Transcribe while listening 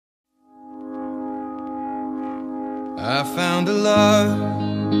I found a love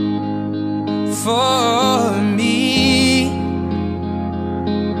for me.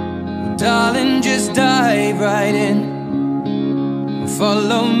 Well, darling, just dive right in and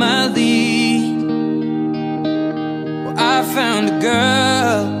follow my lead. Well, I found a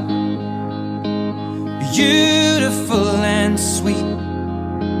girl, beautiful and sweet.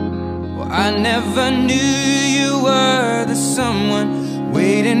 Well, I never knew you were the someone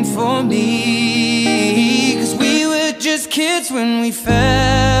waiting for me. 'Cause we were just kids when we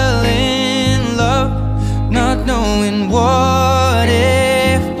fell in love, not knowing what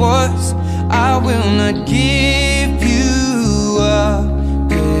it was. I will not give you up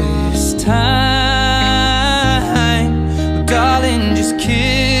this time. Well, darling, just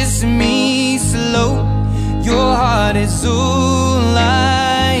kiss me slow. Your heart is all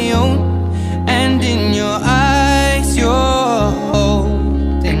I own, and in your eyes you're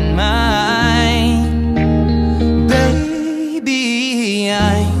holding mine. Baby,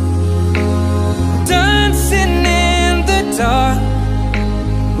 I'm dancing in the dark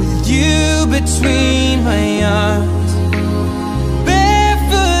with you between my arms,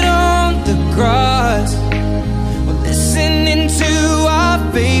 barefoot on the grass. We're listening to our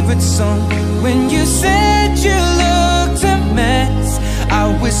favorite song. When you said you looked a mess, I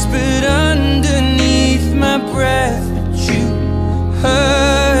whispered underneath my breath, but you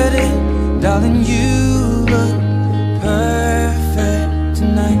heard it. Darling, you look perfect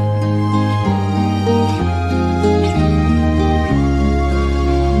tonight.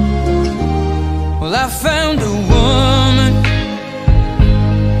 Well, I found a woman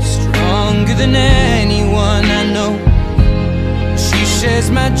stronger than anyone I know. She shares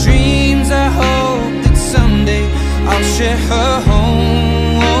my dreams. I hope that someday I'll share her home.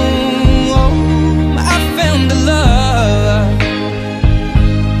 I found a love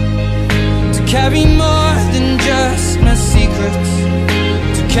to carry more than just my secrets,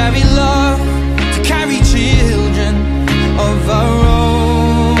 to carry love, to carry children of our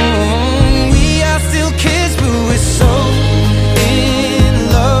own. We are still kids, but we're so in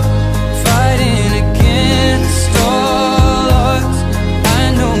love, fighting against all odds. I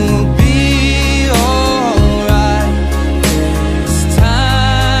know we'll be alright this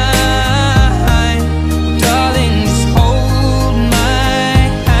time. Darling, just hold my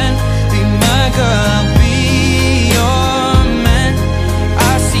hand, be my girl, I'll be your man.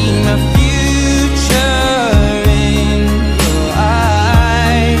 I see my future in your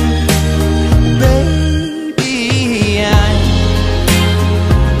eyes. Baby, I'm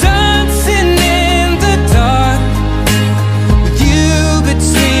dancing in the dark with you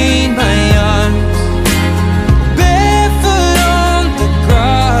between my arms, barefoot on the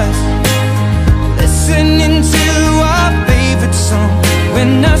grass, listening to our favorite song.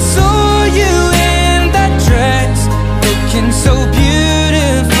 When I saw you in that dress, looking so beautiful,